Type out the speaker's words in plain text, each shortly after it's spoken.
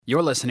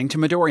You're listening to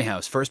Midori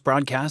House, first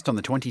broadcast on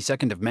the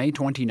 22nd of May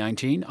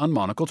 2019 on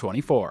Monocle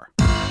 24.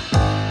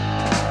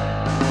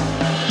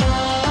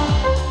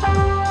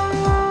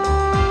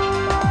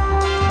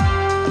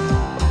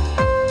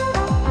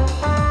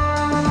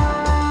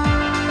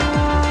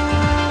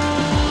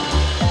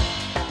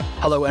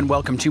 Hello and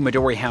welcome to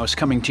Midori House,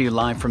 coming to you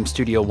live from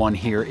Studio One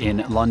here in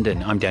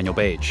London. I'm Daniel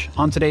Bage.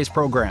 On today's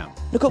programme,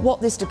 look at what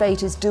this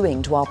debate is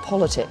doing to our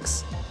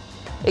politics.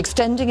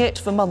 Extending it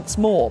for months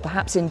more,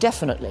 perhaps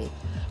indefinitely,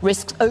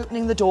 risks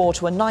opening the door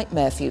to a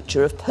nightmare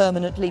future of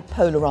permanently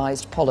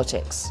polarised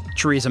politics.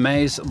 Theresa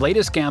May's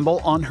latest gamble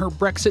on her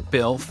Brexit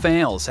bill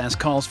fails as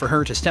calls for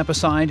her to step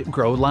aside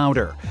grow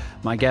louder.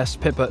 My guests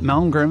Pippa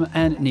Malmgren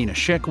and Nina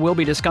Schick will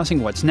be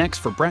discussing what's next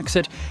for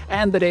Brexit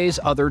and the day's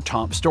other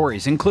top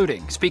stories,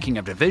 including, speaking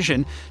of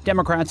division,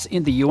 Democrats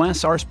in the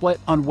US are split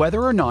on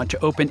whether or not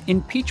to open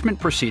impeachment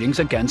proceedings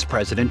against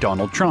President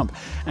Donald Trump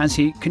as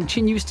he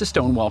continues to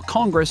stonewall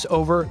Congress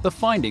over the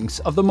findings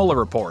of the Mueller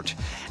report.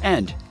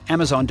 And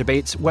Amazon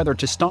debates whether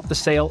to stop the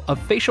sale of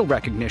facial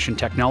recognition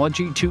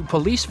technology to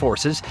police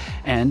forces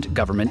and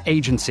government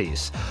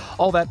agencies.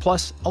 All that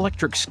plus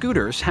electric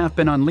scooters have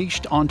been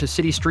unleashed onto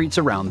city streets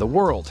around the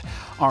world.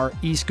 Are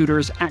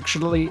e-scooters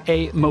actually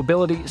a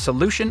mobility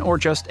solution or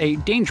just a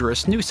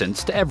dangerous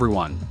nuisance to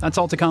everyone? That's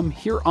all to come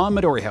here on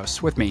Midori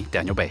House with me,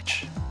 Daniel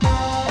Bage.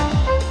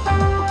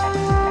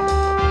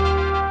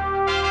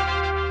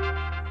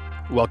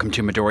 Welcome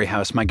to Midori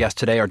House. My guests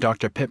today are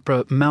Dr.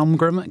 Pippa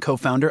Malmgren,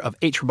 co-founder of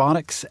H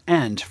Robotics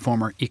and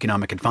former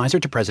economic advisor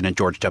to President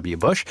George W.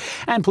 Bush,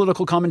 and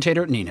political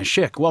commentator Nina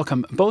Schick.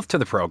 Welcome both to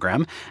the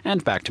program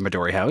and back to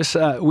Midori House.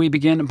 We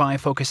begin by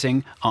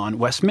focusing on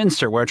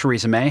Westminster, where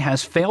Theresa May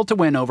has failed to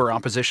win over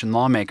opposition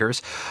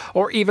lawmakers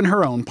or even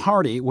her own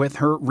party with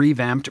her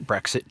revamped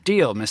Brexit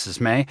deal.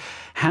 Mrs. May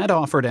had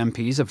offered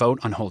MPs a vote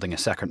on holding a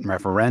second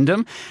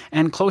referendum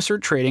and closer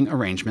trading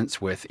arrangements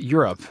with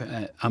Europe,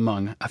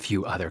 among a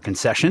few other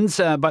concessions.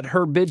 But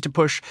her bid to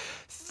push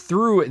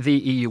through the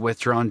EU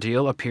withdrawn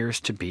deal appears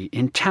to be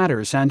in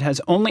tatters and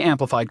has only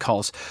amplified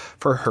calls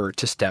for her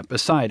to step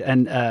aside.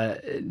 And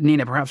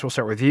Nina, perhaps we'll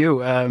start with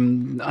you.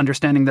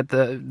 Understanding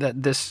that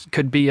this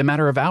could be a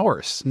matter of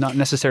hours, not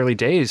necessarily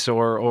days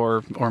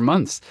or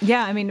months.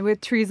 Yeah, I mean,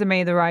 with Theresa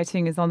May, the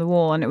writing is on the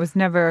wall, and it was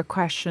never a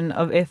question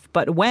of if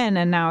but when,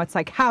 and now it's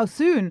like how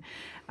soon.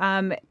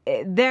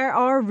 There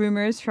are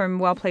rumors from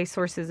well-placed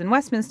sources in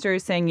Westminster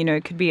saying,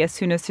 it could be as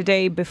soon as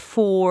today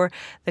before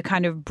the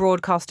kind of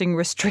broadcasting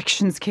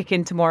restrictions kick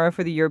in tomorrow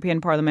for the European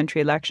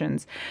parliamentary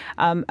elections.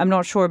 I'm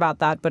not sure about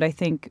that, but I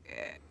think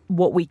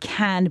what we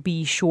can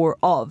be sure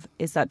of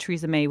is that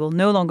Theresa May will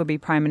no longer be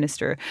Prime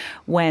Minister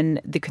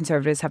when the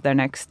Conservatives have their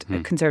next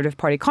Conservative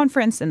Party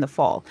conference in the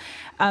fall.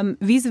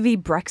 Vis-a-vis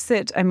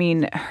Brexit, I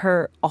mean,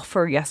 her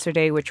offer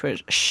yesterday, which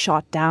was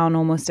shot down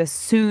almost as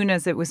soon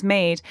as it was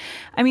made,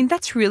 I mean,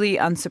 that's really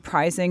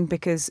unsurprising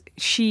because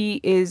she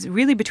is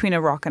really between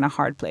a rock and a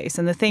hard place.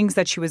 And the things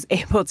that she was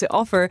able to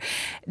offer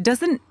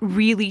doesn't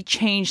really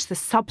change the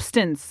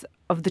substance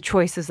of the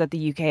choices that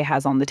the UK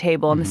has on the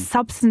table. And the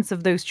substance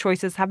of those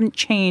choices haven't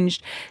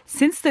changed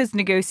since those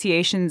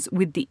negotiations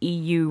with the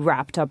EU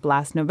wrapped up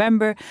last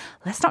November.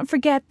 Let's not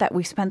forget that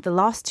we spent the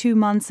last 2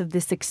 months of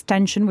this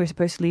extension, we're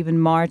supposed to leave in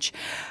March,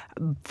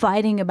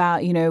 fighting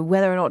about,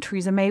 whether or not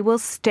Theresa May will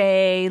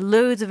stay,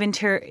 loads of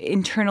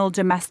internal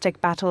domestic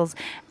battles,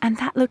 and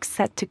that looks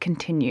set to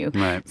continue.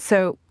 Right.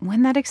 So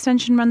when that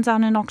extension runs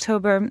out in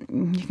October,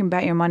 you can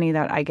bet your money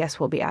that I guess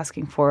we'll be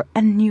asking for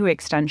a new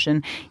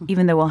extension,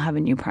 even though we'll have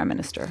a new Prime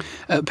Minister.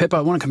 Pippa,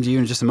 I want to come to you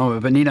in just a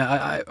moment, but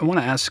Nina, I want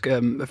to ask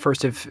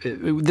first if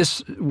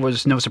this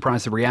was no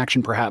surprise, the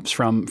reaction perhaps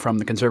from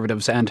the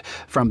Conservatives and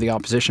from the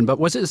opposition, but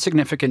was it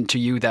significant to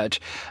you that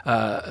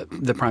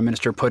the Prime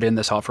Minister put in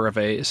this offer of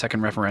a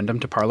second referendum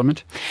to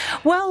Parliament?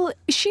 Well,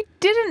 she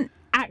didn't.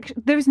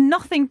 There's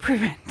nothing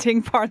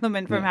preventing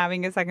Parliament from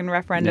having a second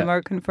referendum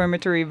or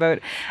confirmatory vote.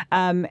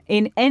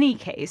 In any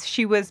case,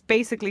 she was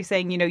basically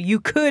saying, you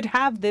could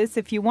have this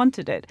if you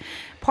wanted it.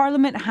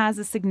 Parliament has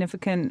a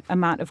significant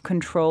amount of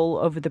control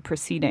over the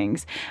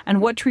proceedings.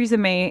 And what Theresa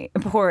May,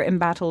 poor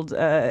embattled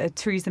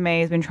Theresa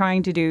May, has been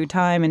trying to do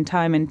time and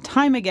time and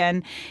time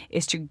again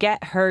is to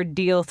get her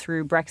deal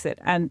through Brexit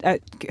and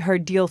her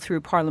deal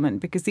through Parliament,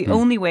 because the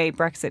only way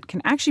Brexit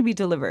can actually be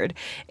delivered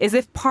is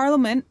if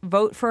Parliament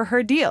vote for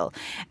her deal.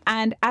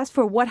 And as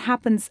for what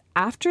happens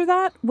after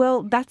that,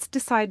 well, that's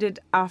decided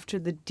after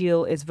the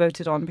deal is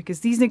voted on, because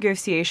these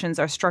negotiations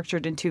are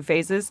structured in two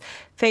phases.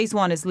 Phase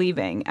one is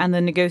leaving, and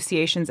the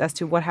negotiations as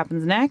to what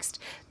happens next,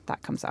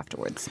 that comes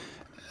afterwards.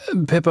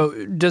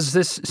 Pippa, does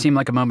this seem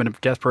like a moment of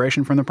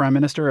desperation from the Prime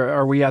Minister?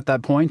 Are we at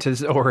that point?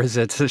 Or is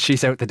it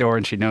she's out the door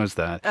and she knows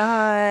that?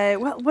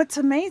 Well, what's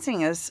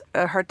amazing is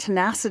her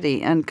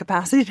tenacity and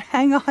capacity to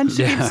hang on.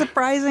 She keeps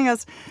surprising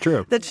us.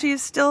 True. That she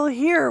is still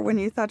here when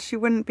you thought she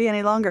wouldn't be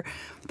any longer.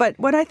 But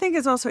what I think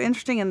is also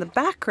interesting in the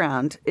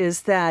background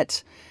is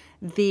that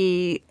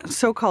the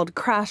so-called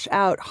crash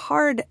out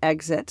hard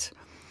exit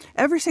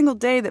every single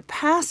day that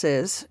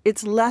passes,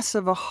 it's less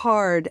of a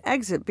hard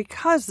exit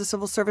because the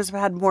civil service have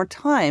had more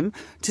time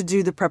to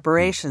do the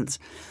preparations.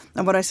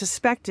 And what I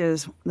suspect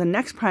is the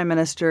next prime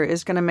minister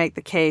is going to make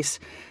the case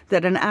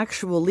that an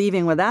actual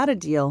leaving without a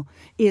deal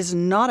is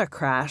not a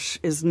crash,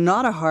 is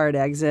not a hard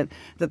exit,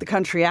 that the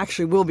country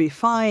actually will be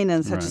fine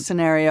in such a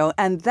scenario.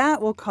 And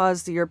that will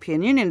cause the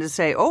European Union to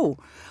say, oh,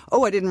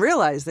 I didn't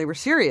realize they were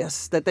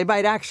serious, that they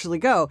might actually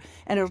go.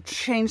 And it'll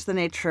change the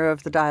nature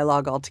of the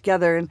dialogue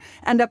altogether and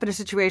end up in a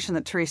situation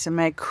that Theresa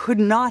May could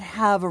not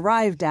have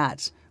arrived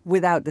at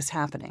without this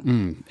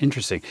happening.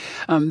 Interesting.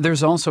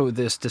 There's also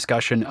this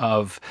discussion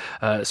of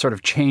sort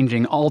of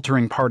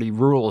altering party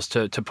rules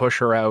to push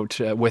her out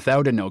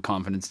without a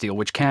no-confidence deal,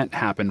 which can't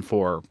happen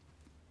for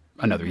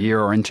another year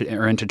or into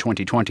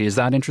 2020. Is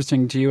that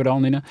interesting to you at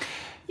all, Nina?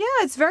 Yeah,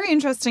 it's very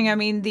interesting. I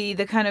mean, the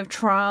kind of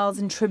trials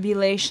and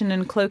tribulation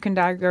and cloak and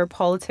dagger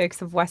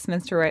politics of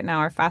Westminster right now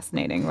are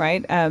fascinating,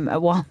 right?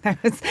 While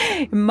there's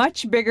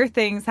much bigger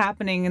things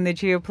happening in the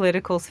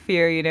geopolitical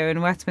sphere,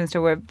 in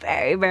Westminster, we're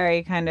very,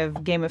 very kind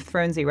of Game of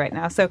Thronesy right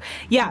now. So,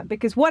 yeah,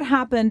 because what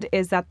happened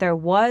is that there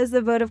was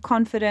a vote of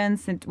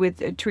confidence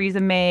with Theresa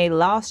May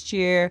last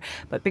year,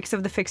 but because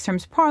of the Fixed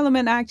Terms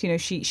Parliament Act,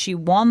 she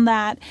won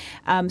that.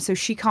 So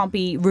she can't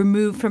be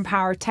removed from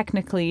power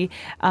technically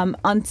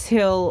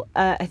until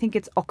I think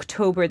it's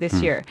October this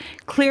year.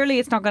 Clearly,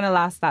 it's not going to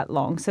last that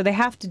long. So they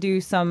have to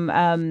do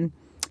some,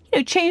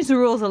 change the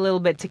rules a little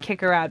bit to kick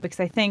her out because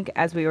I think,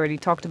 as we already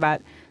talked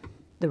about,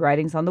 the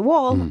writing's on the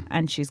wall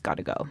and she's got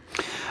to go.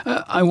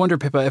 I wonder,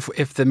 Pippa,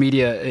 if the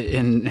media,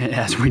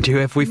 as we do,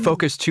 if we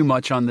focus too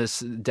much on this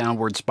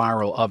downward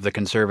spiral of the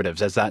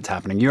Conservatives as that's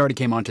happening. You already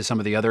came on to some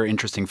of the other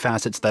interesting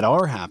facets that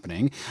are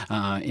happening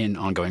in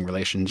ongoing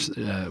relations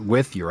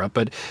with Europe,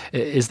 but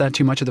is that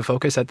too much of the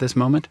focus at this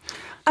moment?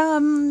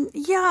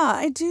 Yeah,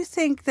 I do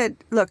think that,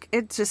 look,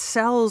 it just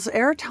sells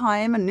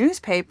airtime in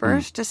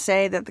newspapers to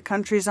say that the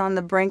country's on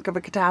the brink of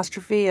a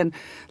catastrophe and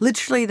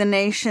literally the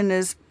nation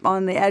is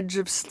on the edge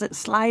of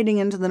sliding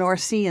into the North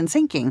Sea and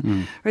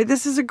sinking. Right?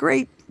 This is a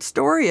great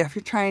story if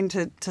you're trying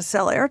to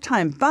sell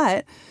airtime,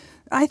 but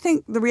I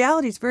think the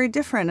reality is very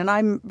different, and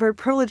I'm very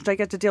privileged I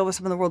get to deal with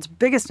some of the world's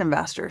biggest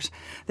investors.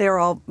 They are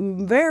all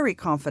very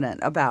confident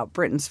about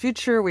Britain's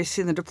future. We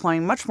see them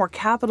deploying much more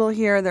capital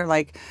here. They're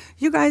like,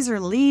 you guys are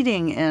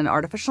leading in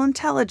artificial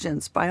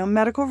intelligence,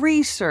 biomedical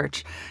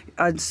research,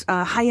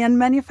 high-end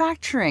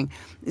manufacturing,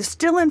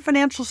 still in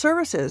financial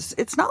services.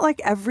 It's not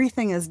like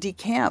everything is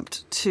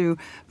decamped to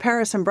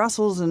Paris and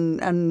Brussels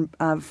and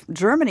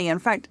Germany. In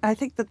fact, I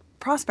think the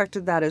prospect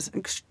of that is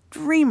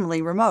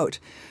extremely remote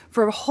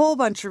for a whole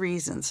bunch of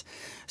reasons.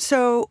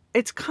 So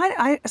it's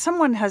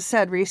someone has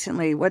said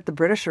recently what the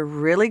British are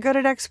really good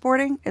at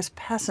exporting is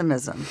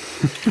pessimism.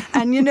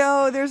 And,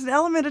 there's an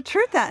element of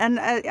truth that. And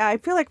I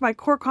feel like my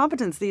core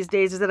competence these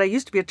days is that I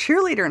used to be a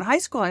cheerleader in high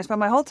school. And I spent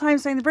my whole time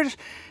saying to the British,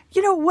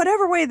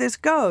 whatever way this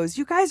goes,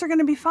 you guys are going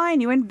to be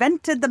fine. You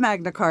invented the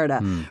Magna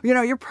Carta.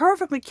 You're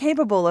perfectly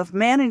capable of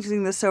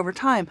managing this over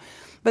time.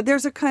 But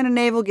there's a kind of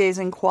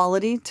navel-gazing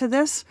quality to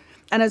this.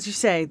 And as you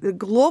say, the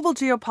global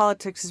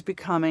geopolitics is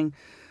becoming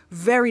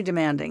very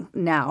demanding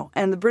now.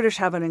 And the British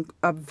have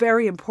a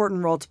very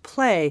important role to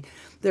play.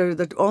 They're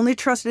the only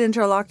trusted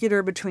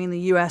interlocutor between the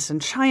U.S.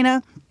 and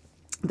China.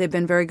 They've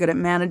been very good at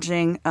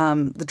managing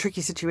the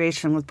tricky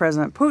situation with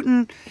President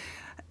Putin.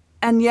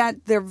 And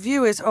yet their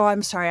view is,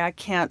 I'm sorry, I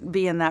can't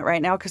be in that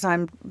right now because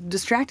I'm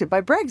distracted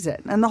by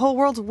Brexit. And the whole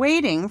world's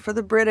waiting for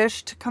the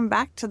British to come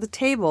back to the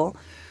table,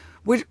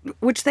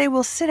 which they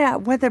will sit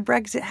at whether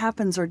Brexit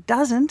happens or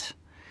doesn't,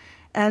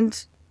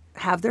 and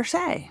have their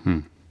say.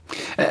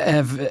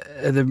 Have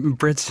the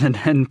Brits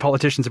and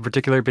politicians in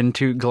particular been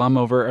too glum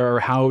over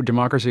how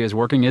democracy is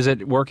working? Is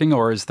it working,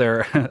 or is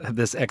there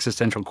this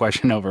existential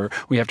question over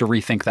we have to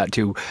rethink that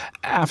too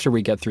after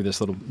we get through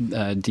this little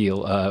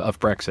deal of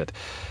Brexit?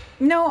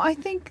 No, I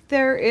think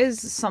there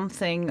is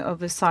something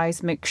of a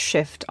seismic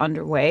shift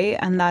underway,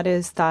 and that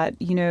is that,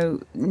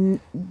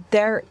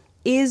 there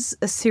is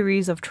a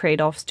series of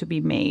trade-offs to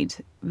be made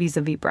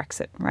vis-a-vis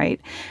Brexit,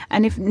 right?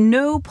 And if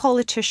no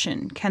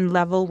politician can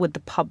level with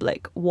the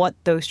public what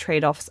those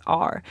trade-offs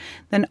are,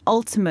 then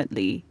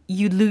ultimately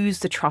you lose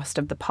the trust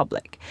of the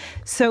public.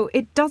 So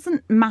it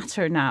doesn't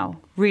matter now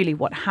really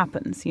what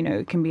happens.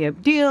 It can be a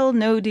deal,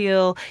 no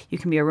deal, you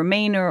can be a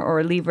Remainer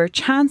or a Leaver.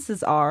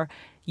 Chances are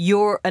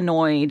you're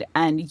annoyed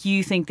and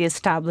you think the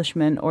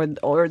establishment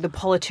or the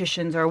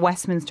politicians or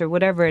Westminster,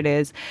 whatever it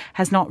is,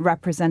 has not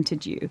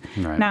represented you.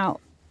 Right.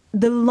 Now,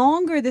 the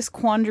longer this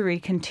quandary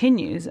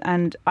continues,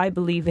 and I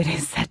believe it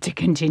is set to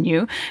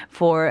continue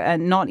for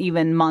not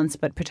even months,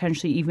 but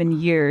potentially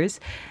even years,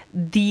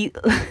 the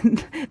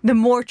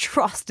more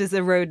trust is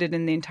eroded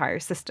in the entire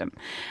system.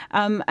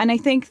 And I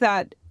think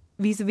that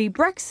vis-a-vis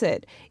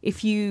Brexit,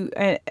 if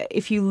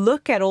you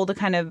look at all the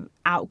kind of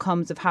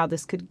outcomes of how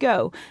this could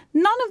go,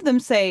 none of them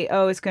say,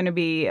 oh, it's going to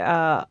be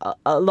a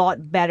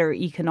lot better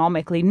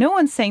economically. No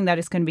one's saying that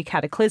it's going to be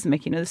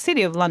cataclysmic. The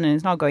City of London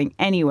is not going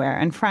anywhere,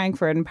 and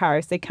Frankfurt and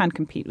Paris, they can't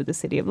compete with the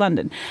City of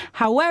London.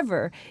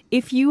 However,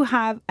 if you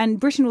have, and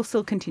Britain will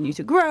still continue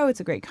to grow, it's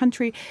a great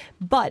country,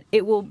 but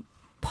it will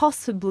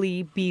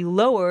possibly be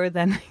lower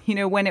than,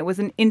 when it was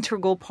an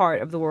integral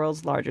part of the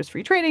world's largest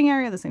free trading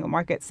area, the single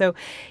market. So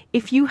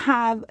if you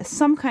have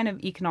some kind of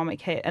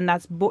economic hit, and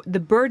that's the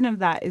burden of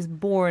that is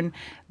borne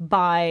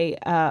by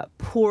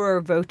poorer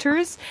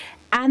voters,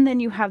 and then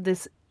you have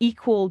this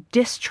equal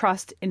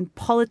distrust in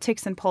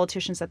politics and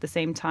politicians at the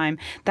same time,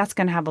 that's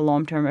going to have a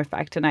long-term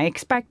effect. And I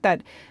expect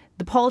that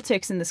the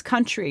politics in this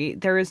country,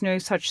 there is no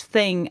such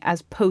thing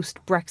as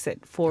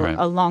post-Brexit for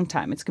a long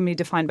time. It's going to be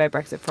defined by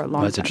Brexit for a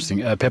long time. That's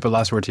interesting. Pippa,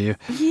 last word to you.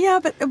 Yeah,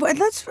 but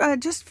let's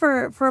just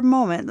for a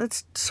moment,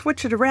 let's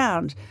switch it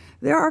around.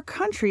 There are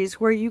countries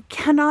where you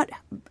cannot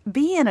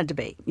be in a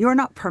debate. You are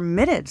not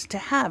permitted to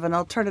have an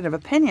alternative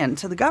opinion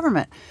to the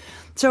government.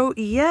 So,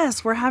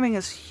 yes, we're having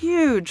this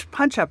huge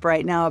punch-up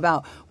right now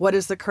about what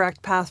is the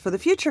correct path for the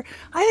future.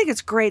 I think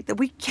it's great that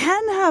we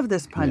can have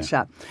this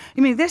punch-up.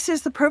 I mean, this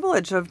is the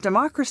privilege of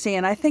democracy,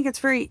 and I think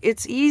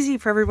it's easy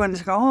for everyone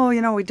to go,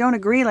 oh, we don't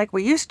agree like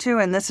we used to,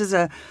 and this is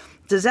a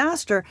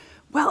disaster.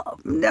 Well,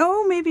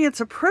 no, maybe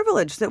it's a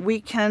privilege that we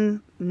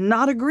can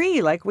not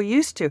agree like we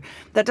used to.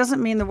 That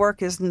doesn't mean the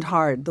work isn't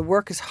hard. The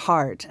work is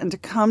hard. And to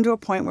come to a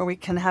point where we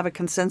can have a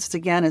consensus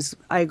again is,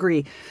 I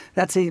agree,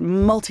 that's a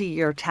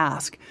multi-year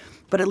task.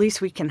 But at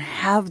least we can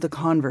have the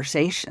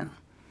conversation.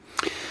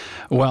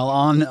 Well,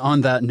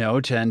 on that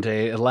note and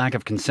a lack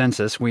of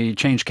consensus, we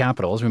changed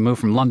capitals. We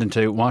moved from London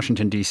to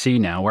Washington, D.C.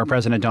 now, where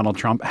President Donald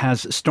Trump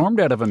has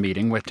stormed out of a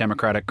meeting with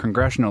Democratic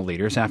congressional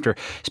leaders after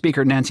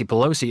Speaker Nancy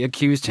Pelosi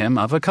accused him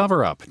of a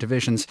cover-up.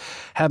 Divisions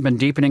have been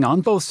deepening on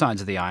both sides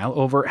of the aisle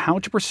over how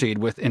to proceed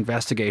with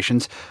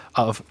investigations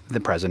of the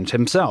president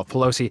himself.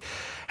 Pelosi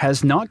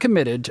has not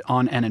committed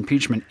on an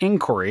impeachment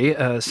inquiry,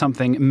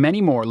 something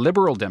many more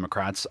liberal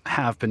Democrats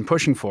have been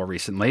pushing for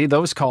recently.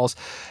 Those calls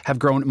have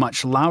grown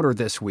much louder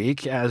this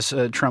week as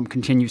Trump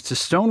continues to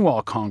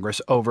stonewall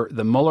Congress over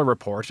the Mueller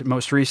report,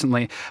 most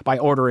recently by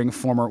ordering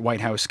former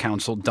White House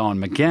counsel Don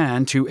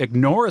McGahn to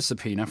ignore a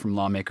subpoena from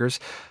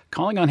lawmakers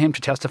calling on him to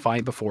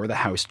testify before the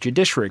House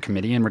Judiciary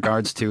Committee in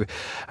regards to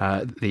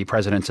the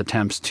president's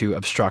attempts to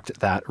obstruct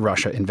that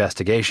Russia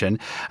investigation.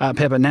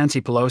 Pippa, Nancy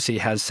Pelosi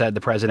has said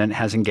the president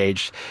has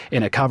engaged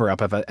in a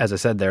cover-up, as I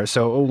said there.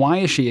 So why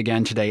is she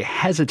again today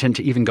hesitant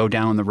to even go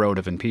down the road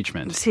of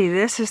impeachment? See,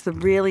 this is the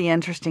really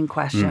interesting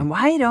question.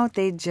 Why don't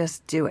they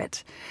just do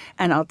it?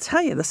 And I'll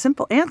tell you, the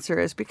simple answer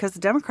is because the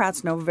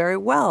Democrats know very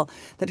well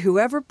that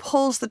whoever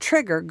pulls the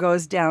trigger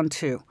goes down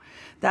too.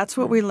 That's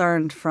what we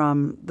learned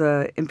from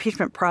the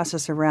impeachment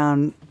process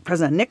around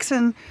President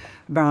Nixon,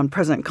 around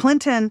President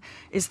Clinton,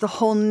 is the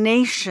whole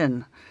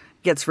nation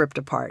gets ripped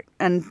apart.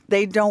 And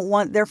they don't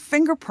want their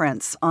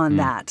fingerprints on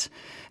that.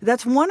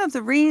 That's one of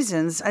the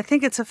reasons I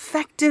think it's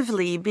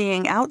effectively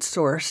being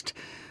outsourced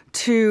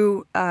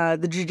to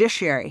the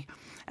judiciary.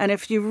 And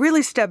if you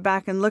really step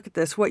back and look at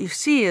this, what you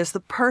see is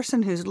the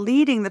person who's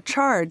leading the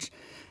charge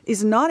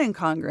is not in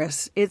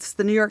Congress. It's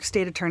the New York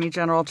State Attorney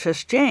General,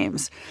 Tish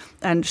James.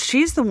 And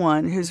she's the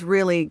one who's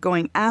really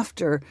going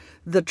after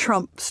the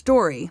Trump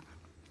story.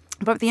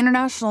 But the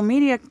international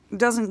media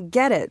doesn't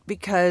get it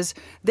because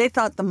they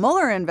thought the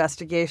Mueller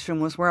investigation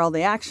was where all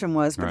the action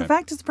was. But the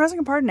fact is the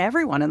president pardoned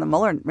everyone in the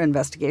Mueller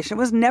investigation. It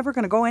was never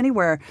going to go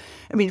anywhere,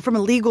 I mean, from a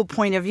legal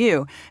point of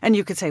view. And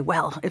you could say,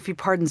 well, if he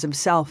pardons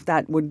himself,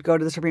 that would go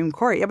to the Supreme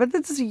Court. Yeah, but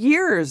that's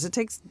years. It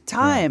takes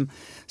time.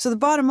 So the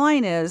bottom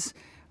line is,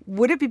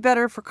 would it be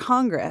better for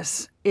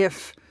Congress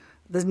if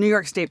the New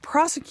York State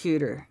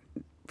prosecutor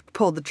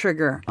pulled the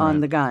trigger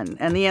on the gun?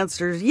 And the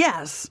answer is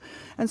yes.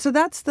 And so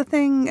that's the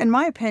thing, in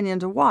my opinion,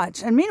 to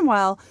watch. And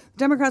meanwhile,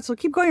 Democrats will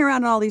keep going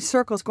around in all these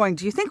circles going,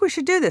 do you think we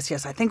should do this?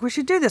 Yes, I think we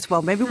should do this.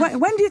 Well, maybe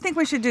when do you think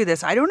we should do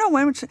this? I don't know.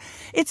 When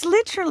it's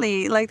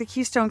literally like the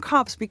Keystone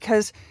Cops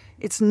because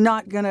it's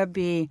not going to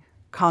be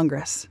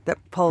Congress that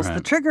pulls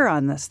the trigger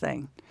on this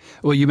thing.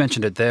 Well, you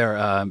mentioned it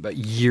there, but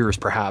years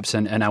perhaps,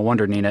 and I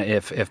wonder, Nina,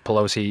 if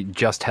Pelosi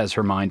just has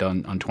her mind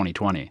on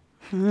 2020.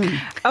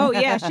 Oh,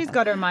 yeah, she's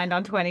got her mind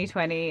on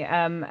 2020.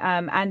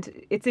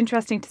 And it's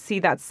interesting to see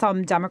that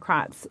some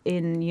Democrats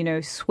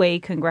in, sway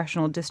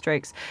congressional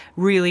districts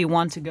really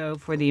want to go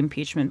for the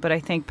impeachment. But I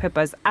think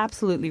Pippa's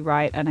absolutely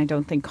right, and I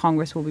don't think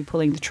Congress will be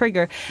pulling the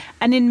trigger.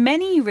 And in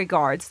many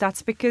regards,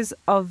 that's because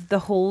of the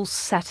whole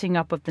setting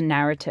up of the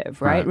narrative,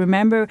 right?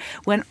 Remember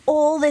when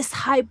all this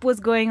hype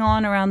was going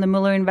on around the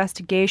Mueller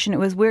investigation, it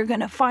was, we're going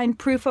to find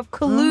proof of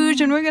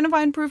collusion. We're going to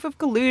find proof of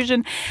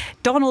collusion.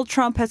 Donald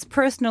Trump has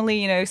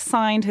personally,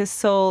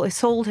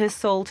 sold his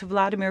soul to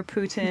Vladimir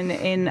Putin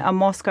in a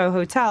Moscow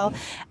hotel.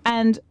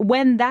 And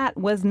when that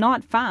was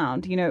not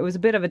found, it was a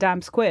bit of a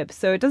damp squib.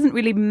 So it doesn't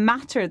really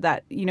matter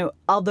that,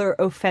 other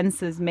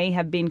offenses may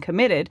have been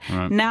committed.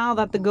 Now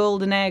that the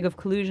golden egg of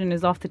collusion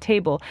is off the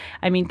table,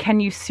 I mean, can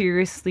you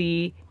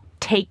seriously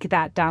take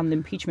that down the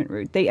impeachment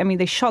route.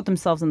 They shot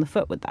themselves in the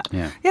foot with that.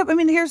 Yeah. I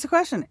mean, here's the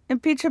question: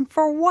 impeach him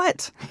for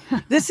what?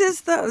 This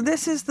is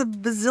the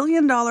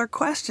bazillion-dollar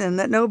question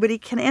that nobody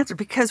can answer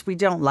because we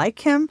don't like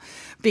him,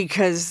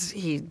 because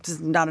he's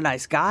not a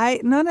nice guy.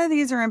 None of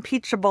these are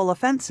impeachable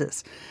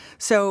offenses.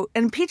 So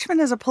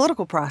impeachment is a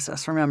political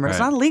process. Remember, It's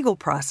not a legal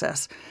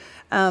process.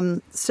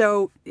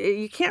 So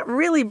you can't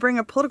really bring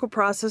a political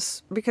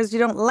process because you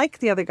don't like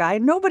the other guy.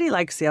 Nobody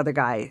likes the other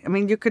guy. I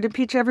mean, you could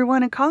impeach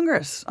everyone in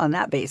Congress on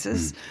that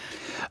basis.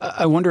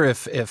 I wonder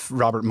if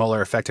Robert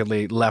Mueller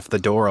effectively left the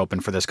door open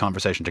for this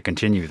conversation to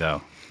continue,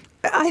 though.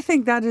 I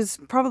think that is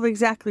probably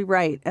exactly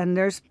right. And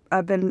there's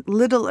been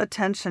little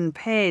attention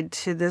paid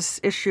to this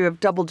issue of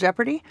double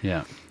jeopardy.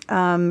 Yeah.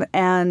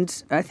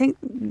 And I think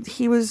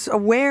he was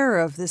aware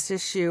of this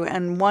issue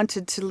and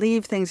wanted to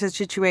leave things in a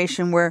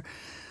situation where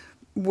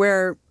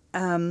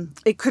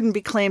it couldn't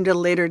be claimed at a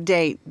later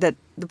date that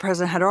the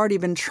president had already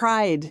been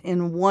tried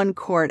in one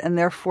court and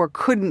therefore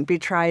couldn't be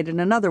tried in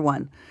another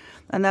one.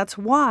 And that's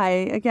why,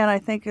 again, I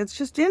think it's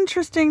just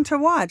interesting to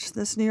watch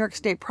this New York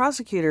State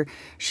prosecutor.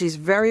 She's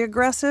very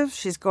aggressive.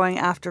 She's going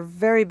after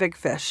very big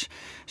fish.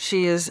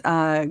 She is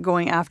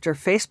going after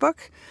Facebook.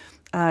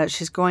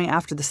 She's going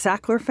after the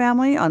Sackler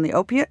family on the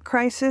opiate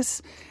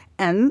crisis.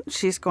 And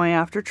she's going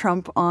after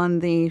Trump on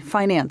the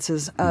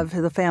finances of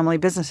the family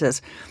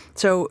businesses.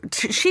 So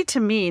she, to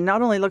me,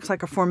 not only looks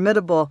like a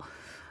formidable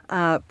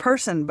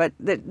person, but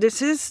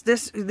this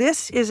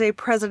is a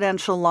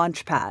presidential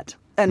launch pad.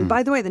 And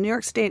by the way, the New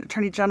York State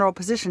Attorney General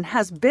position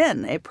has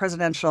been a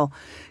presidential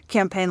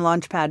campaign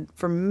launch pad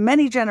for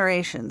many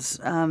generations,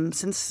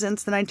 since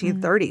the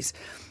 1930s.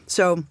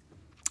 So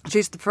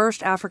she's the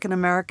first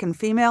African-American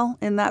female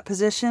in that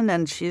position,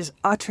 and she's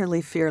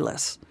utterly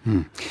fearless.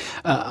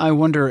 I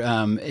wonder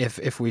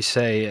if we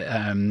say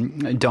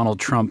Donald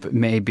Trump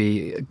may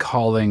be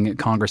calling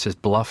Congress's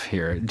bluff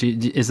here.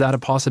 Is that a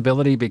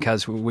possibility?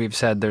 Because we've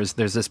said there's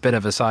this bit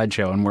of a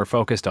sideshow and we're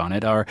focused on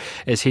it. Or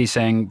is he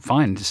saying,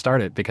 fine,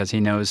 start it because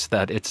he knows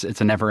that it's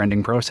a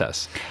never-ending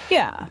process?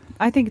 Yeah,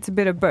 I think it's a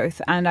bit of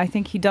both. And I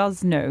think he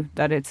does know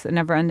that it's a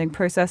never-ending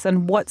process.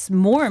 And what's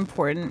more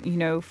important,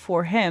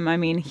 for him, I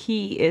mean,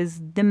 he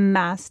is the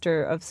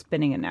master of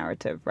spinning a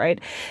narrative, right?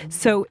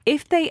 So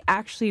if they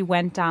actually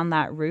went down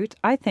that route,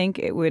 I think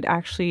it would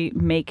actually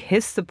make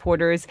his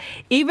supporters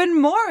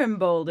even more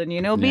emboldened,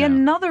 be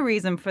another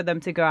reason for them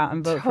to go out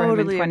and vote for him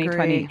in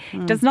 2020.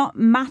 Does not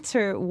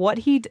matter what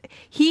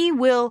he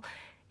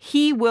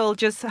will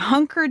just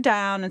hunker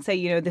down and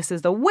say, this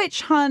is the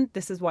witch hunt.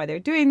 This is why they're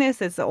doing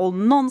this. It's all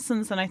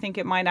nonsense. And I think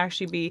it might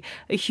actually be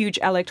a huge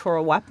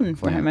electoral weapon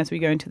for him as we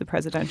go into the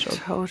presidential.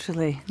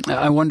 Totally.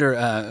 I wonder,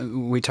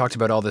 we talked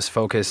about all this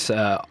focus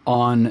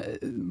on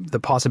the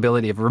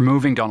possibility of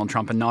removing Donald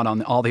Trump and not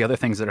on all the other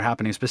things that are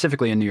happening,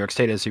 specifically in New York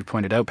State, as you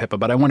pointed out, Pippa.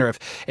 But I wonder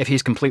if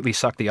he's completely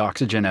sucked the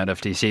oxygen out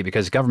of D.C.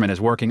 because government is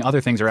working. Other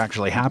things are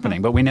actually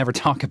happening, but we never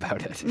talk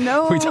about it.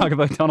 No. We talk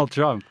about Donald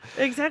Trump.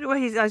 Exactly.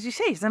 Well, as you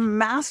say, he's a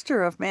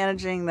master of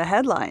managing the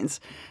headlines,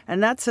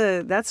 and that's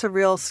a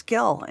real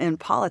skill in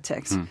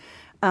politics.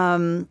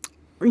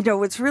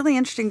 What's really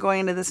interesting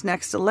going into this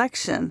next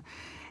election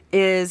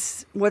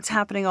is what's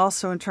happening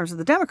also in terms of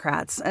the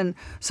Democrats. And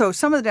so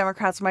some of the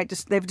Democrats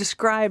they've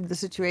described the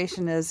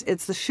situation as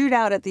it's the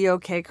shootout at the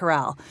OK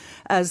Corral.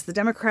 As the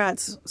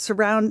Democrats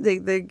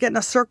they get in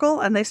a circle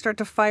and they start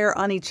to fire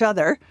on each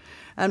other,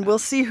 and we'll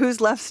see who's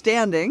left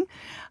standing.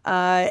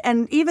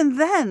 And even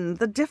then,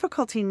 the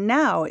difficulty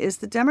now is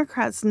the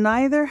Democrats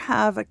neither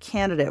have a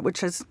candidate,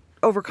 which is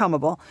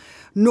overcomable,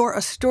 nor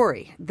a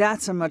story.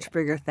 That's a much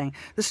bigger thing.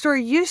 The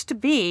story used to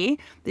be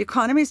the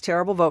economy is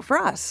terrible, vote for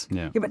us.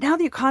 Yeah, but now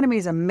the economy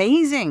is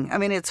amazing. I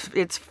mean,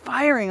 it's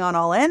firing on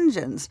all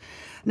engines.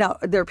 Now,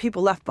 there are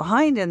people left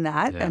behind in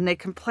that, and they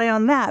can play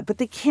on that, but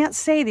they can't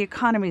say the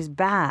economy's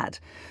bad.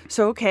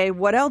 So, okay,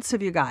 what else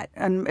have you got?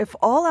 And if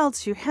all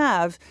else you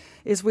have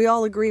is we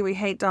all agree we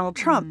hate Donald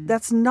Trump,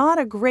 that's not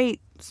a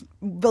great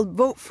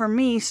vote for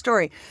me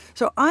story.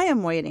 So I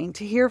am waiting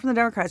to hear from the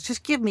Democrats.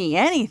 Just give me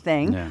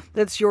anything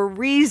that's your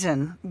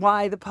reason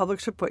why the public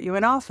should put you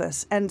in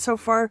office. And so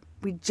far,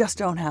 we just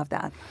don't have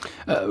that.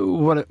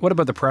 What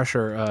about the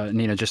pressure,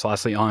 Nina, just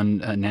lastly, on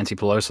Nancy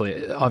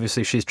Pelosi?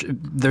 Obviously,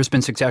 there's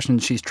been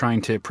suggestions she's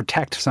trying to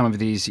protect some of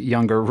these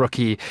younger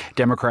rookie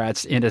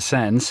Democrats in a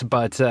sense,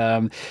 but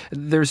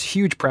there's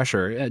huge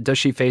pressure. Does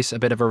she face a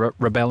bit of a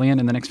rebellion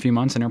in the next few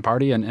months in her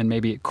party and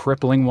maybe a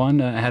crippling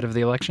one ahead of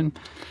the election?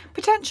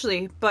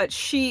 Potentially, but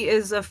she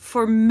is a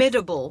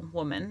formidable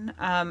woman.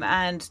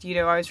 And,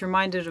 I was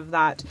reminded of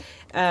that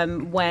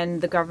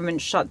when the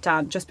government shut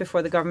down, just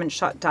before the government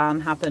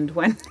shutdown happened,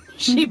 when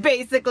she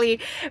basically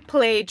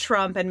played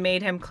Trump and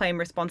made him claim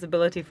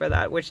responsibility for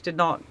that, which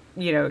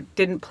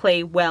didn't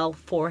play well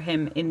for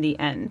him in the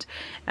end,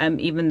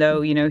 even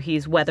though,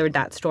 he's weathered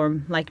that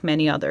storm like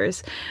many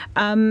others.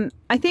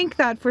 I think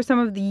that for some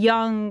of the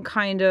young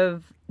kind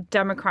of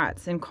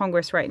Democrats in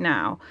Congress right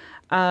now,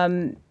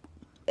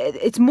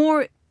 it's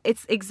more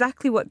it's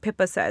exactly what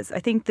Pippa says. I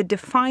think the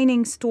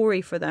defining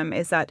story for them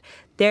is that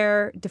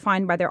they're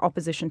defined by their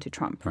opposition to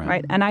Trump,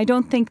 right? And I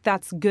don't think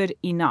that's good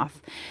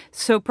enough.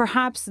 So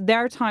perhaps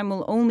their time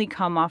will only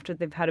come after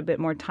they've had a bit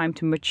more time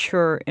to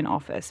mature in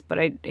office, but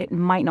it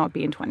might not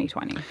be in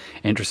 2020.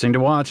 Interesting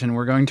to watch, and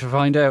we're going to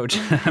find out,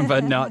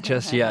 but not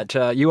just yet.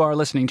 You are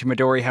listening to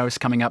Midori House.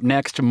 Coming up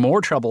next,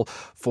 more trouble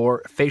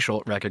for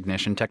facial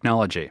recognition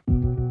technology.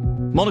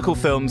 Monocle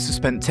Films has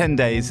spent 10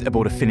 days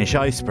aboard a Finnish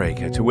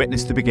icebreaker to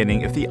witness the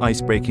beginning of the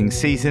icebreaking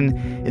season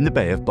in the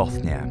Bay of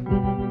Bothnia.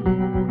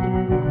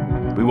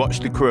 We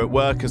watched the crew at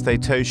work as they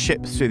tow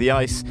ships through the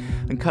ice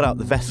and cut out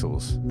the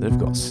vessels that have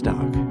got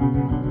stuck.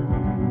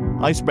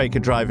 Icebreaker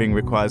driving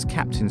requires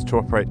captains to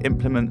operate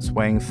implements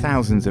weighing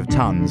thousands of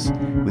tons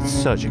with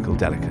surgical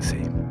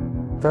delicacy.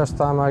 First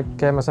time I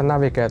came as a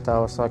navigator, I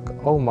was like,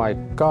 oh my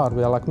God,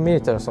 we are like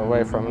meters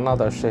away from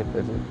another ship,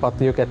 but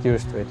you get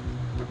used to it.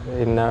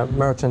 In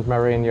merchant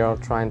marine, you're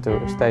trying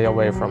to stay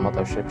away from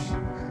other ships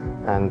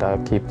and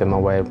keep them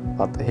away.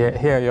 But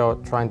here you're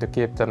trying to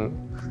keep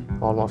them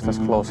almost as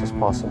close as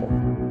possible.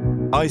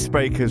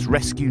 Icebreakers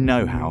Rescue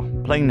Know-How,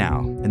 playing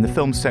now in the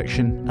film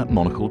section at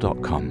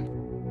monocle.com.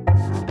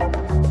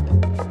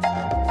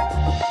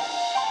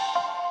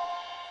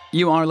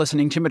 You are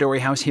listening to Midori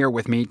House here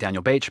with me,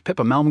 Daniel Bache,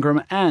 Pippa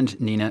Malmgren, and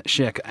Nina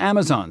Schick.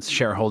 Amazon's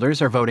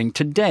shareholders are voting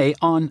today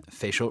on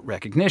facial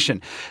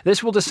recognition.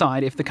 This will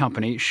decide if the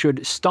company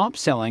should stop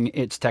selling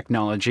its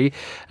technology,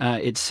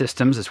 its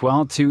systems as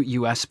well, to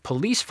U.S.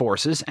 police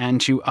forces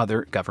and to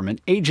other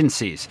government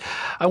agencies.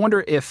 I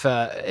wonder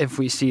if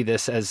we see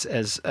this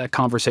as a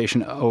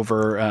conversation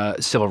over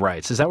civil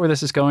rights. Is that where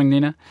this is going,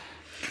 Nina?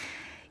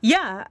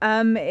 Yeah,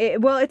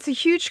 well, it's a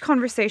huge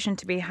conversation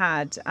to be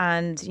had.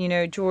 And, you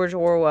know, George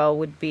Orwell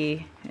would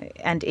be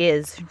and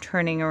is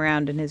turning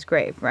around in his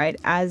grave, right?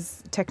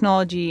 As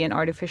technology and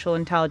artificial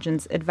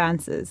intelligence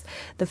advances,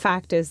 the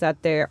fact is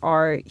that there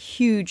are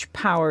huge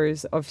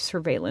powers of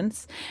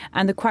surveillance.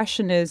 And the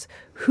question is,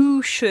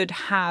 who should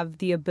have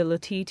the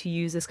ability to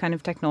use this kind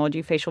of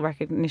technology, facial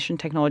recognition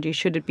technology?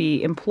 Should it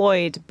be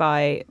employed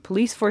by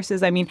police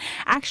forces? I mean,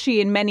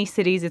 actually, in many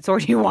cities, it's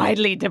already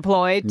widely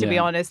deployed, to be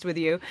honest with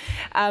you.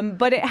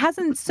 But it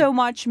hasn't so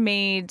much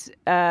made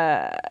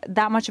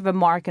that much of a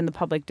mark in the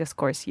public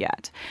discourse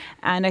yet.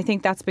 And I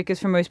think that's because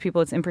for most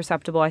people it's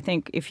imperceptible. I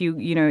think if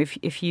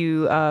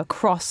you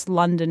cross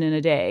London in a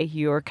day,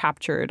 you're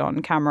captured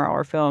on camera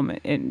or film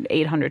in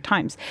 800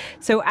 times.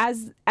 So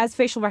as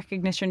facial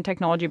recognition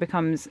technology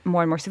becomes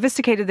more and more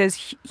sophisticated,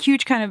 there's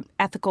huge kind of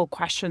ethical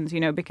questions,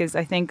 because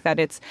I think that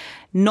it's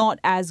not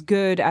as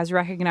good as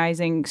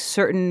recognizing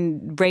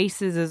certain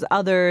races as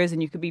others,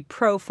 and you could be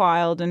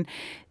profiled. And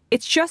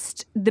it's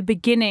just the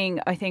beginning,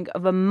 I think,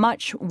 of a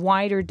much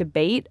wider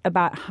debate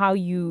about how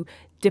you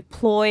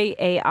deploy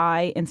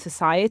AI in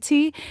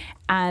society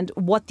and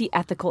what the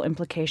ethical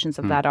implications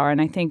of that are.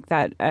 And I think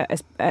that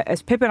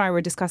as Pip and I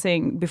were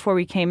discussing before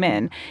we came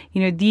in,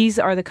 these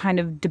are the kind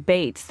of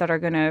debates that are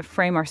going to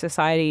frame our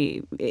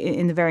society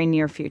in the very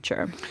near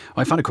future. Well,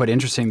 I found it quite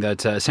interesting that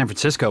San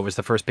Francisco was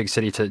the first big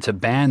city to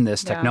ban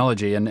this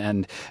technology,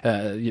 and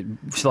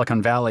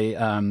Silicon Valley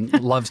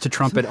loves to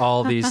trumpet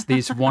all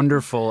these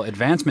wonderful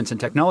advancements in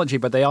technology,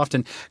 but they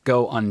often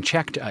go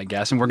unchecked, I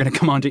guess. And we're going to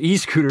come on to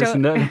e-scooters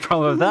and the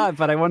problem of that.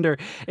 But I wonder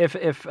if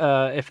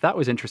that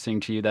was interesting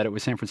to you, that it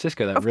was San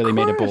Francisco that really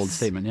made a bold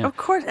statement. Yeah. Of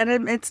course,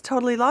 and it's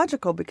totally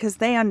logical because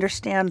they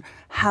understand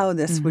how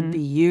this would be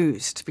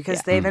used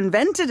because they've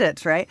invented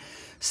it, right?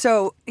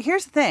 So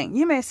here's the thing.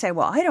 You may say,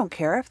 well, I don't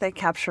care if they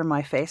capture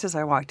my face as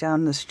I walk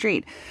down the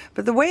street.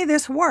 But the way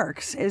this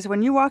works is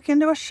when you walk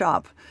into a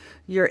shop,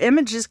 your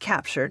image is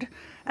captured,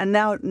 and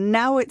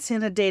now it's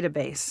in a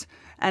database.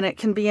 And it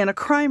can be in a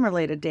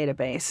crime-related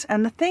database.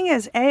 And the thing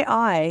is,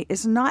 AI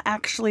is not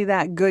actually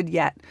that good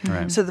yet.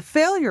 Right. So the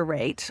failure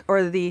rate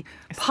or the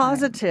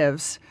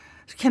positives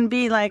can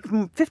be like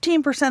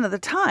 15% of the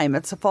time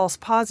it's a false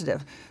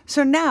positive.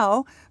 So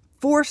now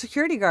 4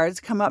 security guards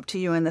come up to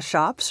you in the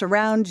shop,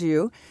 surround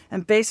you,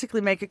 and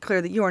basically make it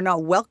clear that you are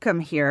not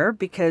welcome here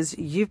because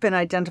you've been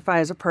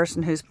identified as a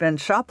person who's been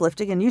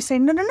shoplifting. And you say,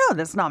 no,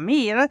 that's not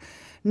me.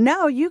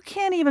 Now you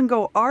can't even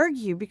go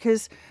argue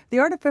because the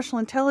artificial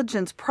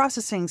intelligence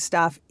processing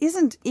stuff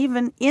isn't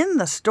even in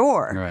the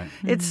store. Right.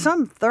 It's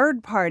some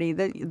third party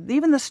that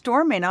even the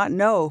store may not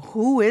know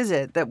who is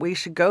it that we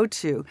should go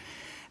to.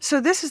 So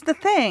this is the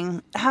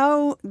thing,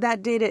 how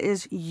that data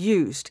is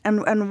used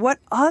and what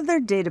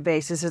other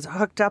databases it's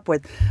hooked up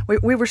with.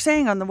 We were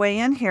saying on the way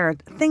in here,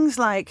 things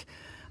like,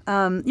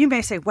 you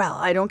may say, well,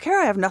 I don't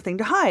care. I have nothing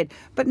to hide.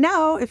 But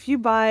now if you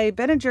buy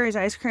Ben & Jerry's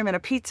ice cream and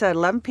a pizza at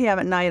 11 p.m.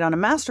 at night on a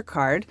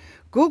MasterCard,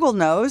 Google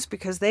knows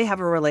because they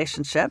have a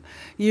relationship.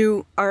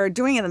 You are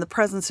doing it in the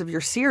presence of your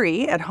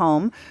Siri at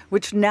home,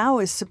 which now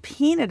is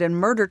subpoenaed in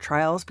murder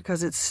trials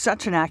because it's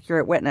such an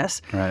accurate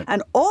witness. Right.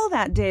 And all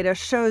that data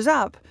shows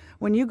up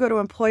when you go to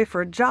apply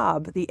for a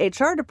job. The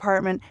HR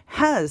department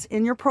has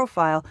in your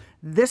profile,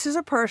 this is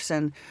a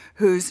person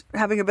who's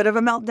having a bit of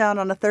a meltdown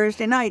on a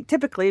Thursday night,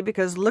 typically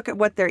because look at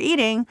what they're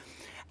eating.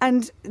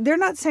 And they're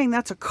not saying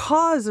that's a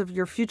cause of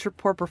your future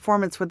poor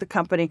performance with the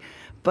company,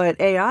 but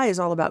AI is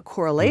all about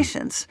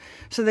correlations.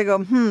 So they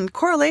go,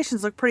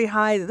 correlations look pretty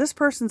high. This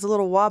person's a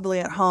little wobbly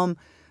at home.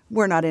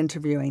 We're not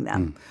interviewing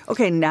them.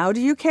 Okay, now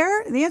do you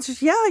care? The answer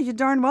is, yeah, you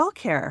darn well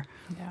care.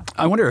 Yeah.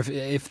 I wonder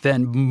if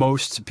then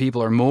most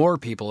people or more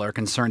people are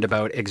concerned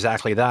about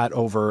exactly that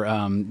over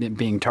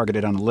being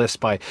targeted on a list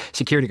by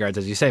security guards,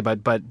 as you say,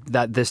 but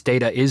that this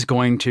data is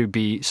going to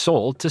be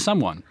sold to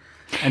someone.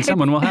 And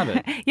someone will have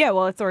it. Yeah,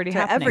 well, it's already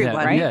happening,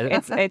 everyone. right? Yeah.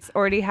 It's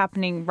already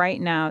happening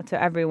right now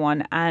to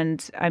everyone.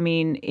 And I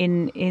mean,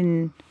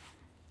 in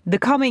the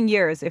coming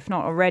years, if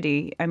not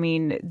already, I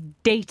mean,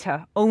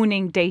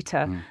 owning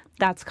data,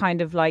 that's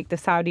kind of like the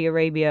Saudi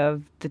Arabia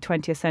of the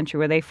 20th century,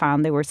 where they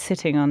found they were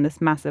sitting on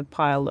this massive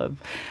pile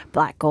of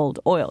black gold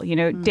oil. You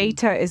know,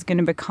 data is going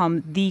to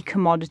become the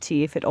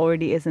commodity, if it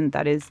already isn't,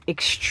 that is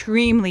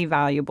extremely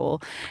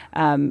valuable,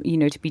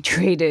 to be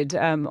traded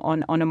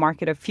on a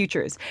market of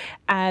futures.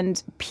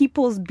 And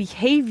people's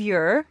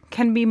behavior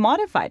can be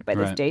modified by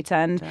this data.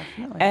 And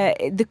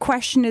the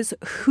question is,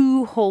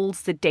 who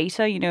holds the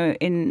data? You know,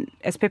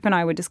 as Pip and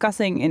I were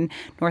discussing, in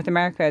North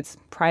America, it's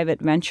private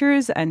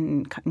ventures,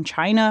 and in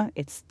China,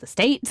 it's the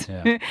state.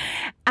 Yeah.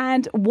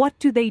 And what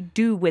do they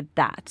do with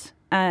that?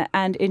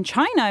 And in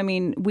China, I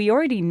mean, we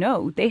already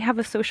know they have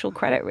a social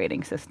credit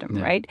rating system,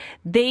 right?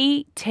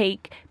 They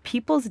take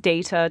people's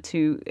data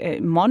to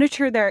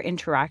monitor their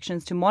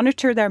interactions, to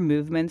monitor their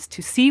movements,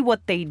 to see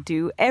what they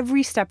do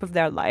every step of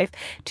their life,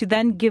 to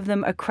then give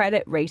them a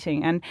credit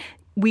rating. And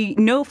we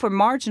know for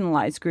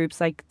marginalized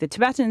groups like the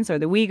Tibetans or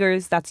the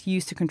Uyghurs, that's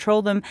used to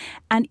control them.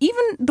 And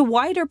even the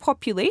wider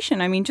population,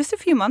 I mean, just a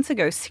few months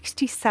ago,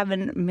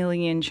 67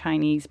 million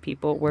Chinese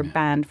people were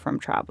banned from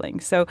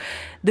traveling. So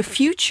the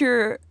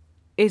future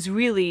is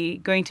really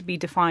going to be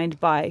defined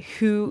by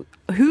who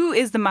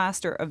is the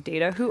master of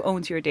data, who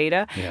owns your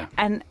data,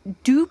 and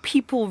do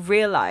people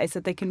realize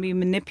that they can be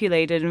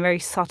manipulated in very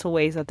subtle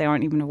ways that they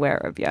aren't even aware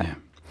of yet?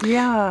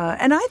 Yeah,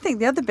 and I think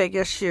the other big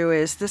issue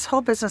is this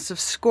whole business of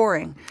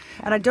scoring.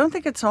 And I don't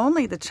think it's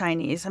only the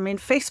Chinese. I mean,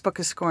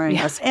 Facebook is scoring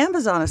us.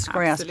 Amazon is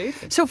scoring us.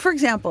 So, for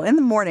example, in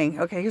the morning,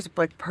 okay, here's a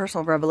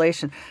personal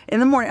revelation. In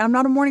the morning, I'm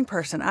not a morning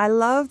person. I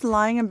loved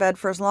lying in bed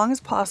for as long as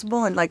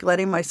possible and like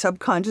letting my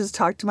subconscious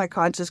talk to my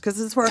conscious, because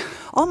this is where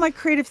all my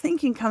creative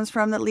thinking comes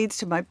from that leads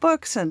to my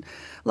books and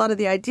a lot of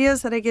the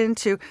ideas that I get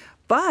into.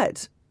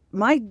 But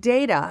my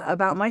data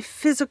about my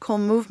physical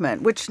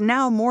movement, which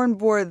now more and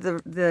more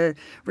the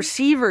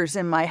receivers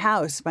in my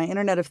house, my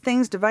Internet of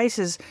Things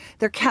devices,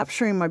 they're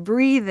capturing my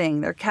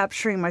breathing, they're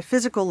capturing my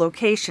physical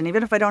location,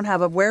 even if I don't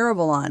have a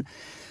wearable on.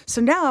 So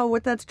now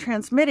what that's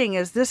transmitting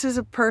is this is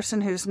a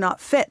person who's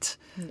not fit.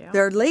 Yeah.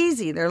 They're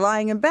lazy. They're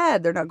lying in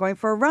bed. They're not going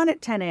for a run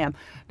at 10 a.m.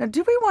 Now,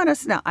 do we want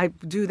to... Now, I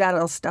do that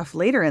little stuff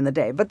later in the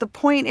day. But the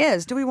point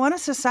is, do we want a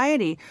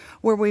society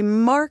where we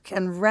mark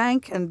and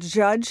rank and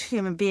judge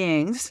human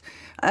beings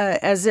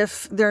as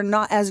if they're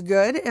not as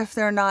good, if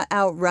they're not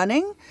out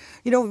running?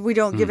 You know, we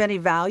don't give any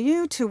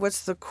value to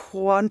what's the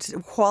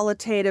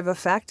qualitative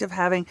effect of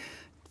having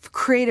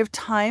creative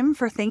time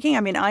for thinking. I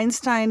mean,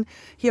 Einstein,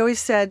 he always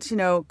said,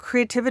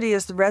 creativity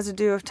is the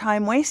residue of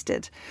time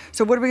wasted.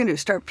 So what are we going to do?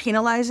 Start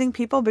penalizing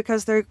people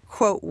because they're,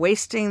 quote,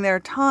 wasting their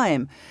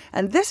time?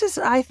 And this is,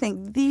 I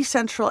think, the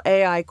central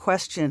AI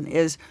question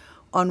is,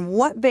 on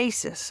what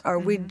basis are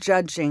we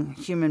judging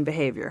human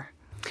behavior?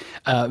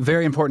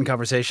 Very important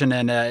conversation,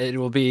 and it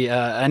will be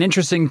an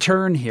interesting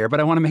turn here.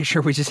 But I want to make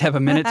sure we just have a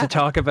minute to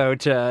talk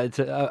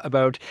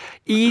about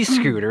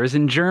e-scooters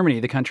in Germany.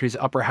 The country's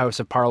upper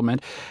house of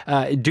parliament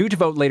due to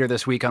vote later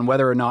this week on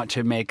whether or not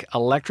to make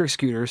electric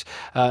scooters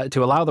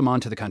to allow them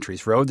onto the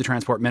country's road. The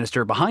transport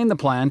minister behind the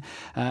plan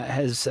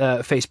has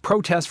faced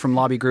protests from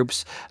lobby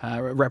groups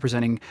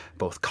representing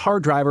both car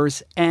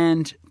drivers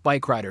and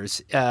bike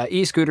riders.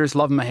 E-scooters,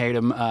 love them or hate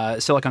them.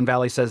 Silicon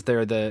Valley says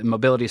they're the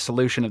mobility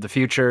solution of the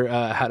future.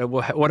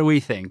 What do we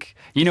think?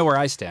 You know where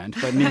I stand.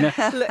 But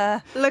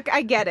Nina. Look,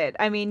 I get it.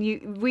 I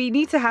mean, we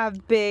need to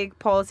have big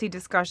policy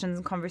discussions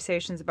and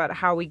conversations about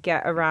how we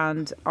get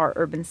around our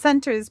urban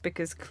centres,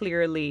 because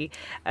clearly,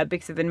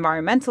 because of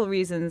environmental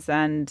reasons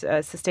and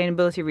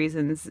sustainability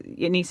reasons,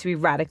 it needs to be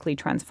radically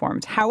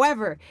transformed.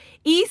 However,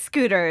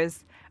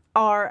 e-scooters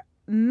are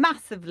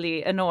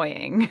massively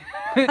annoying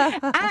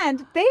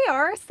and they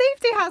are a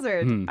safety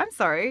hazard. I'm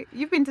sorry,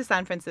 you've been to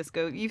San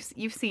Francisco,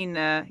 you've seen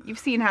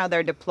how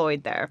they're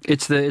deployed there.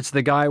 It's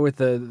the guy with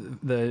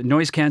the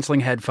noise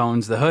cancelling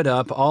headphones, the hood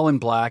up, all in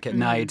black at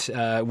night,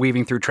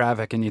 weaving through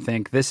traffic, and you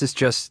think this is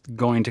just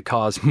going to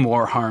cause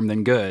more harm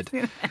than good.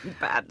 And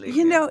badly.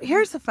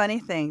 Here's the funny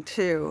thing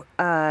too.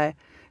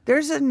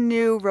 There's a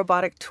new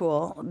robotic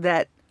tool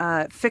that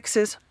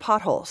fixes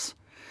potholes.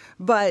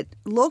 But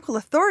local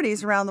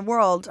authorities around the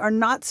world are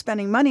not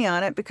spending money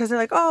on it because they're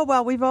like, oh,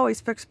 well, we've always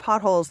fixed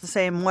potholes the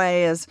same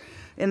way as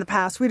in the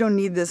past. We don't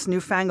need this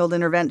newfangled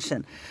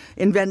invention.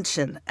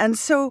 And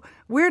so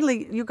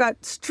weirdly, you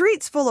got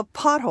streets full of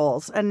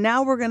potholes, and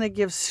now we're going to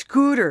give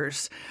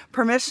scooters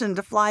permission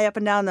to fly up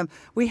and down them.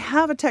 We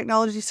have a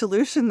technology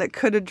solution that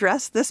could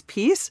address this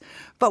piece,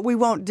 but we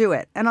won't do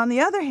it. And on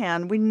the other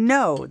hand, we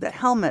know that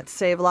helmets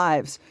save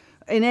lives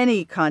in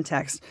any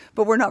context,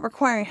 but we're not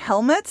requiring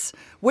helmets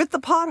with the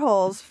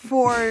potholes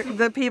for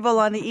the people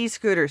on the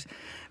e-scooters.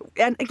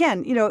 And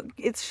again,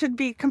 it should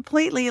be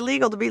completely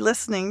illegal to be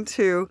listening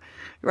to,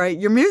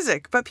 your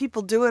music, but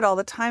people do it all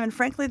the time. And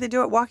frankly, they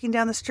do it walking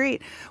down the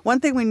street.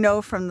 One thing we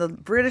know from the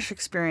British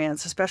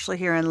experience, especially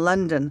here in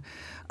London,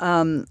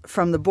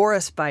 from the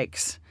Boris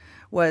bikes,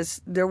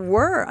 was there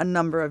were a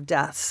number of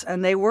deaths,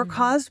 and they were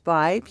caused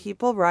by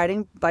people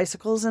riding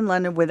bicycles in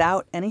London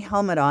without any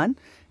helmet on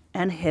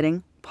and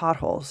hitting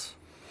potholes.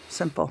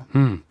 Simple.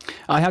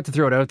 I have to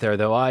throw it out there,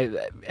 though.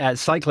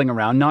 Cycling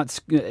around, not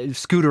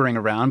scootering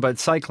around, but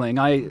cycling,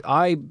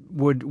 I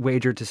would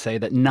wager to say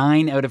that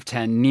 9 out of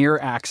 10 near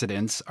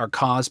accidents are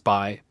caused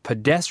by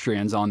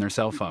pedestrians on their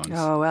cell phones.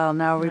 Oh, well,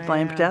 now we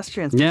blame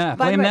pedestrians. Yeah,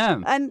 blame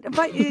them.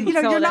 But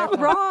you're not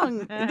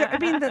wrong. I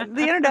mean,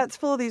 the internet's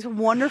full of these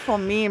wonderful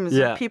memes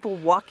of people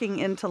walking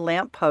into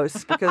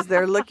lampposts because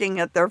they're looking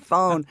at their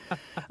phone.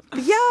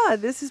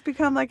 But this has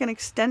become like an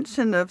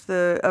extension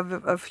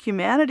of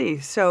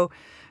humanity. So,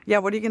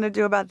 what are you going to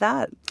do about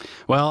that?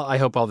 Well, I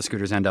hope all the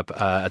scooters end up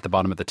at the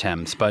bottom of the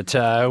Thames, but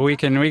we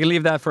can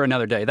leave that for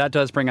another day. That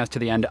does bring us to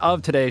the end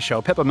of today's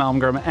show. Pippa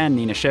Malmgren and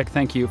Nina Schick,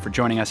 thank you for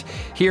joining us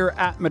here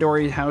at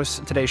Midori House.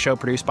 Today's show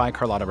produced by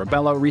Carlotta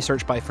Rebello,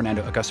 researched by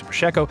Fernando Augusto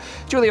Pacheco,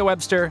 Julia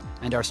Webster,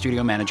 and our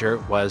studio manager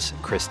was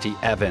Christy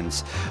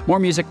Evans. More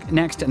music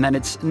next, and then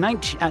it's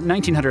at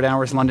 1900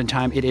 hours London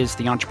time. It is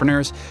The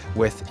Entrepreneurs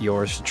with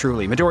yours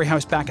truly. Midori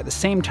House back at the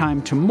same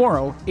time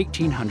tomorrow,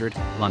 1800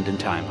 London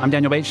time. I'm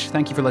Daniel Bache.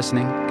 Thank you for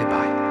listening.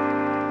 Goodbye.